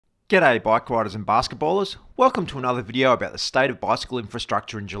G'day bike riders and basketballers, welcome to another video about the state of bicycle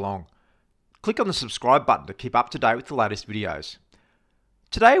infrastructure in Geelong. Click on the subscribe button to keep up to date with the latest videos.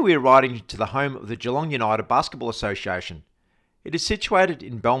 Today we are riding to the home of the Geelong United Basketball Association. It is situated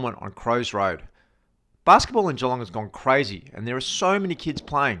in Belmont on Crows Road. Basketball in Geelong has gone crazy and there are so many kids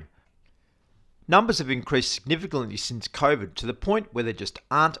playing. Numbers have increased significantly since COVID to the point where there just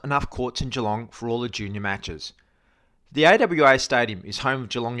aren't enough courts in Geelong for all the junior matches. The AWA Stadium is home of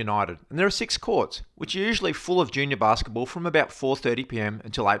Geelong United and there are 6 courts, which are usually full of junior basketball from about 4:30pm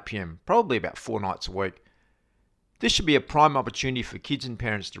until 8pm, probably about 4 nights a week. This should be a prime opportunity for kids and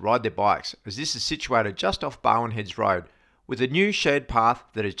parents to ride their bikes, as this is situated just off Barwon Heads Road with a new shared path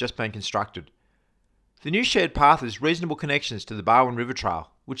that has just been constructed. The new shared path has reasonable connections to the Barwon River Trail,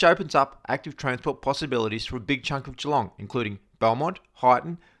 which opens up active transport possibilities for a big chunk of Geelong, including Belmont,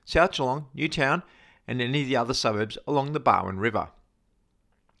 Highton, South Geelong, Newtown, and any of the other suburbs along the Barwon River.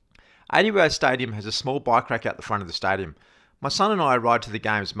 AWA Stadium has a small bike rack out the front of the stadium. My son and I ride to the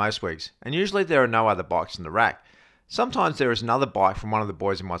games most weeks, and usually there are no other bikes in the rack. Sometimes there is another bike from one of the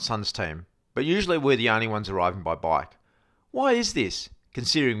boys in my son's team, but usually we're the only ones arriving by bike. Why is this,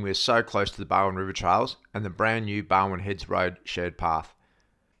 considering we're so close to the Barwon River Trails and the brand new Barwon Heads Road shared path?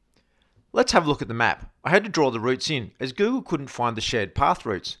 Let's have a look at the map. I had to draw the routes in, as Google couldn't find the shared path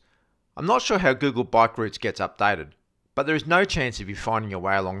routes. I'm not sure how Google Bike Routes gets updated, but there is no chance of you finding your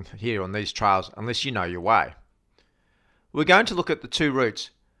way along here on these trails unless you know your way. We're going to look at the 2 routes.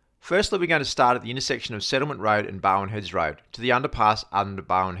 Firstly, we're going to start at the intersection of Settlement Road and Barwon Heads Road to the underpass under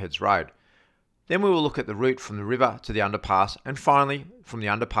Barwon Heads Road. Then we will look at the route from the river to the underpass, and finally from the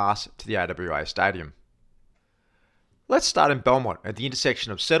underpass to the AWA Stadium. Let's start in Belmont at the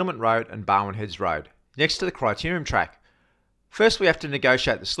intersection of Settlement Road and Barwon Heads Road, next to the Criterium track. First we have to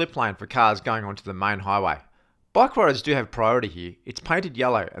negotiate the slip lane for cars going onto the main highway. Bike riders do have priority here. It's painted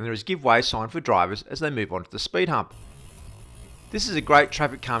yellow and there is give way sign for drivers as they move onto the speed hump. This is a great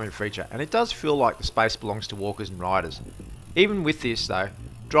traffic calming feature and it does feel like the space belongs to walkers and riders. Even with this though,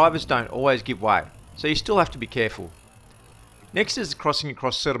 drivers don't always give way, so you still have to be careful. Next is the crossing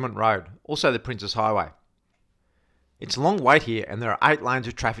across Settlement Road, also the Princes Highway. It's a long wait here and there are 8 lanes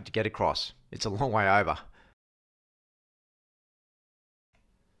of traffic to get across. It's a long way over.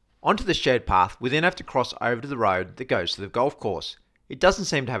 Onto the shared path, we then have to cross over to the road that goes to the golf course. It doesn't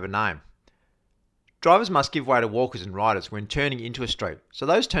seem to have a name. Drivers must give way to walkers and riders when turning into a street, so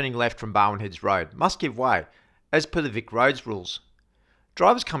those turning left from Barwon Heads Road must give way, as per the Vic Roads rules.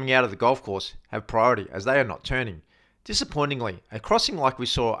 Drivers coming out of the golf course have priority as they are not turning. Disappointingly, a crossing like we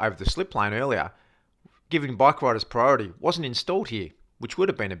saw over the slip lane earlier, giving bike riders priority, wasn't installed here, which would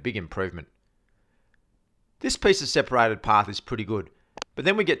have been a big improvement. This piece of separated path is pretty good. But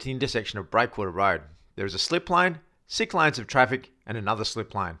then we get to the intersection of Breakwater Road. There is a slip lane, 6 lanes of traffic and another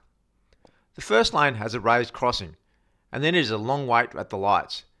slip lane. The first lane has a raised crossing and then it is a long wait at the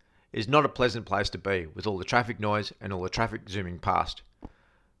lights. It is not a pleasant place to be with all the traffic noise and all the traffic zooming past.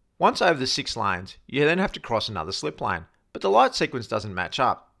 Once over the 6 lanes, you then have to cross another slip lane, but the light sequence doesn't match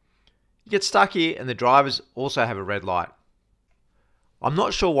up. You get stuck here and the drivers also have a red light. I'm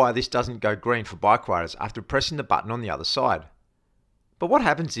not sure why this doesn't go green for bike riders after pressing the button on the other side. But what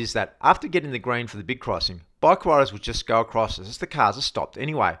happens is that after getting the green for the big crossing, bike riders will just go across as the cars are stopped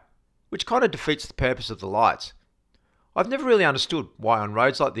anyway, which kind of defeats the purpose of the lights. I've never really understood why on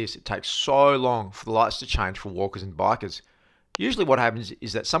roads like this it takes so long for the lights to change for walkers and bikers. Usually what happens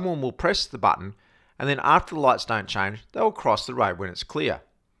is that someone will press the button and then after the lights don't change, they will cross the road when it's clear.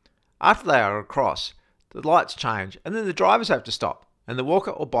 After they are across, the lights change and then the drivers have to stop and the walker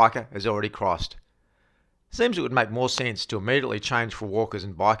or biker has already crossed. Seems it would make more sense to immediately change for walkers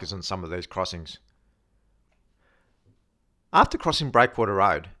and bikers on some of these crossings. After crossing Breakwater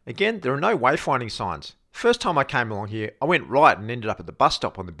Road, again there are no wayfinding signs. First time I came along here, I went right and ended up at the bus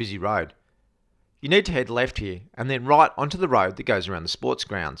stop on the busy road. You need to head left here and then right onto the road that goes around the sports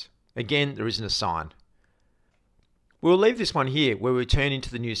grounds. Again, there isn't a sign. We'll leave this one here where we turn into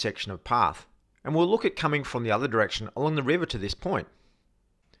the new section of path, and we'll look at coming from the other direction along the river to this point.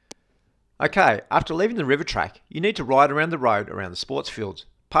 Okay, after leaving the river track, you need to ride around the road around the sports fields,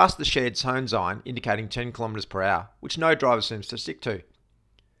 past the shared zone sign indicating 10 km per hour, which no driver seems to stick to.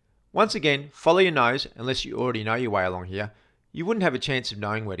 Once again, follow your nose unless you already know your way along here. You wouldn't have a chance of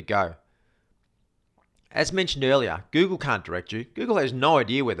knowing where to go. As mentioned earlier, Google can't direct you. Google has no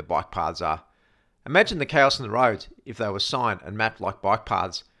idea where the bike paths are. Imagine the chaos on the roads if they were signed and mapped like bike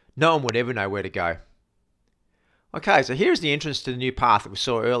paths. No one would ever know where to go. Okay, so here's the entrance to the new path that we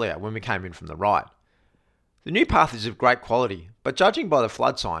saw earlier when we came in from the right. The new path is of great quality, but judging by the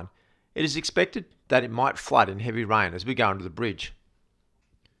flood sign, it is expected that it might flood in heavy rain as we go under the bridge.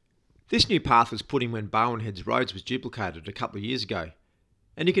 This new path was put in when Barwon Heads Road was duplicated a couple of years ago,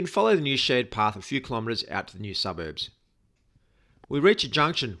 and you can follow the new shared path a few kilometres out to the new suburbs. We reach a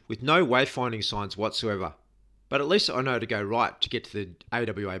junction with no wayfinding signs whatsoever, but at least I know to go right to get to the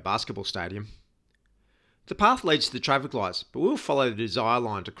AWA basketball stadium. The path leads to the traffic lights, but we'll follow the Desire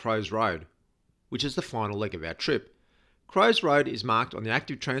line to Crows Road, which is the final leg of our trip. Crows Road is marked on the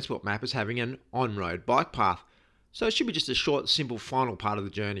active transport map as having an on-road bike path, so it should be just a short, simple final part of the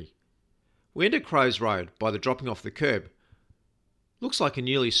journey. We enter Crows Road by the dropping off the curb. Looks like a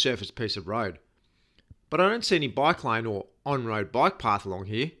newly surfaced piece of road, but I don't see any bike lane or on-road bike path along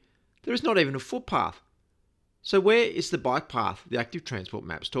here. There is not even a footpath. So where is the bike path the active transport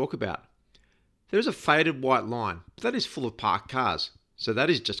maps talk about? There is a faded white line, but that is full of parked cars, so that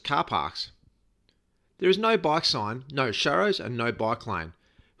is just car parks. There is no bike sign, no sharrows and no bike lane.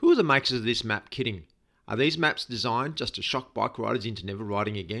 Who are the makers of this map kidding? Are these maps designed just to shock bike riders into never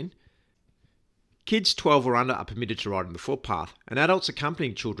riding again? Kids 12 or under are permitted to ride on the footpath, and adults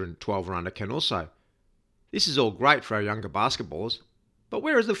accompanying children 12 or under can also. This is all great for our younger basketballers, but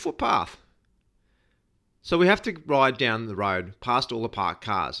where is the footpath? So we have to ride down the road past all the parked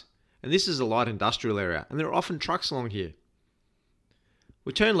cars, and this is a light industrial area, and there are often trucks along here.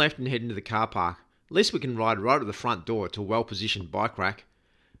 We turn left and head into the car park. At least we can ride right at the front door to a well-positioned bike rack.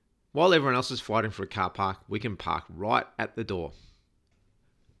 While everyone else is fighting for a car park, we can park right at the door.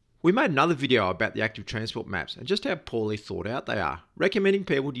 We made another video about the active transport maps and just how poorly thought out they are, recommending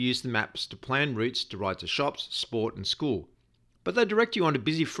people to use the maps to plan routes to ride to shops, sport and school. But they direct you onto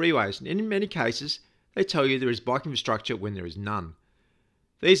busy freeways, and in many cases, they tell you there is bike infrastructure when there is none.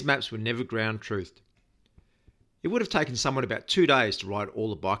 These maps were never ground truthed. It would have taken someone about 2 days to ride all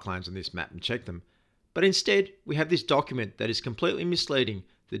the bike lanes on this map and check them, but instead we have this document that is completely misleading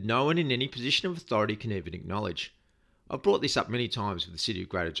that no one in any position of authority can even acknowledge. I've brought this up many times with the City of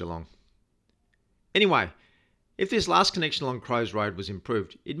Greater Geelong. Anyway, if this last connection along Crows Road was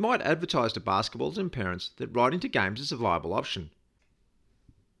improved, it might advertise to basketballers and parents that riding to games is a viable option.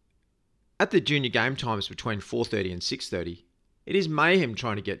 At the junior game times between 4:30 and 6:30, it is mayhem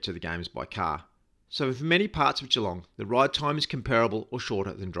trying to get to the games by car, so for many parts of Geelong, the ride time is comparable or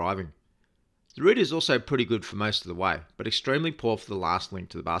shorter than driving. The route is also pretty good for most of the way, but extremely poor for the last link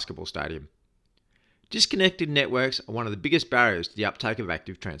to the basketball stadium. Disconnected networks are one of the biggest barriers to the uptake of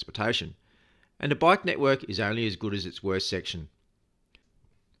active transportation, and a bike network is only as good as its worst section.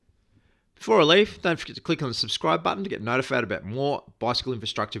 Before I leave, don't forget to click on the subscribe button to get notified about more bicycle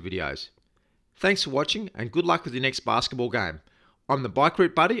infrastructure videos. Thanks for watching and good luck with your next basketball game. I'm the Bike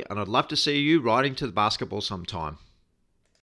Route Buddy and I'd love to see you riding to the basketball sometime.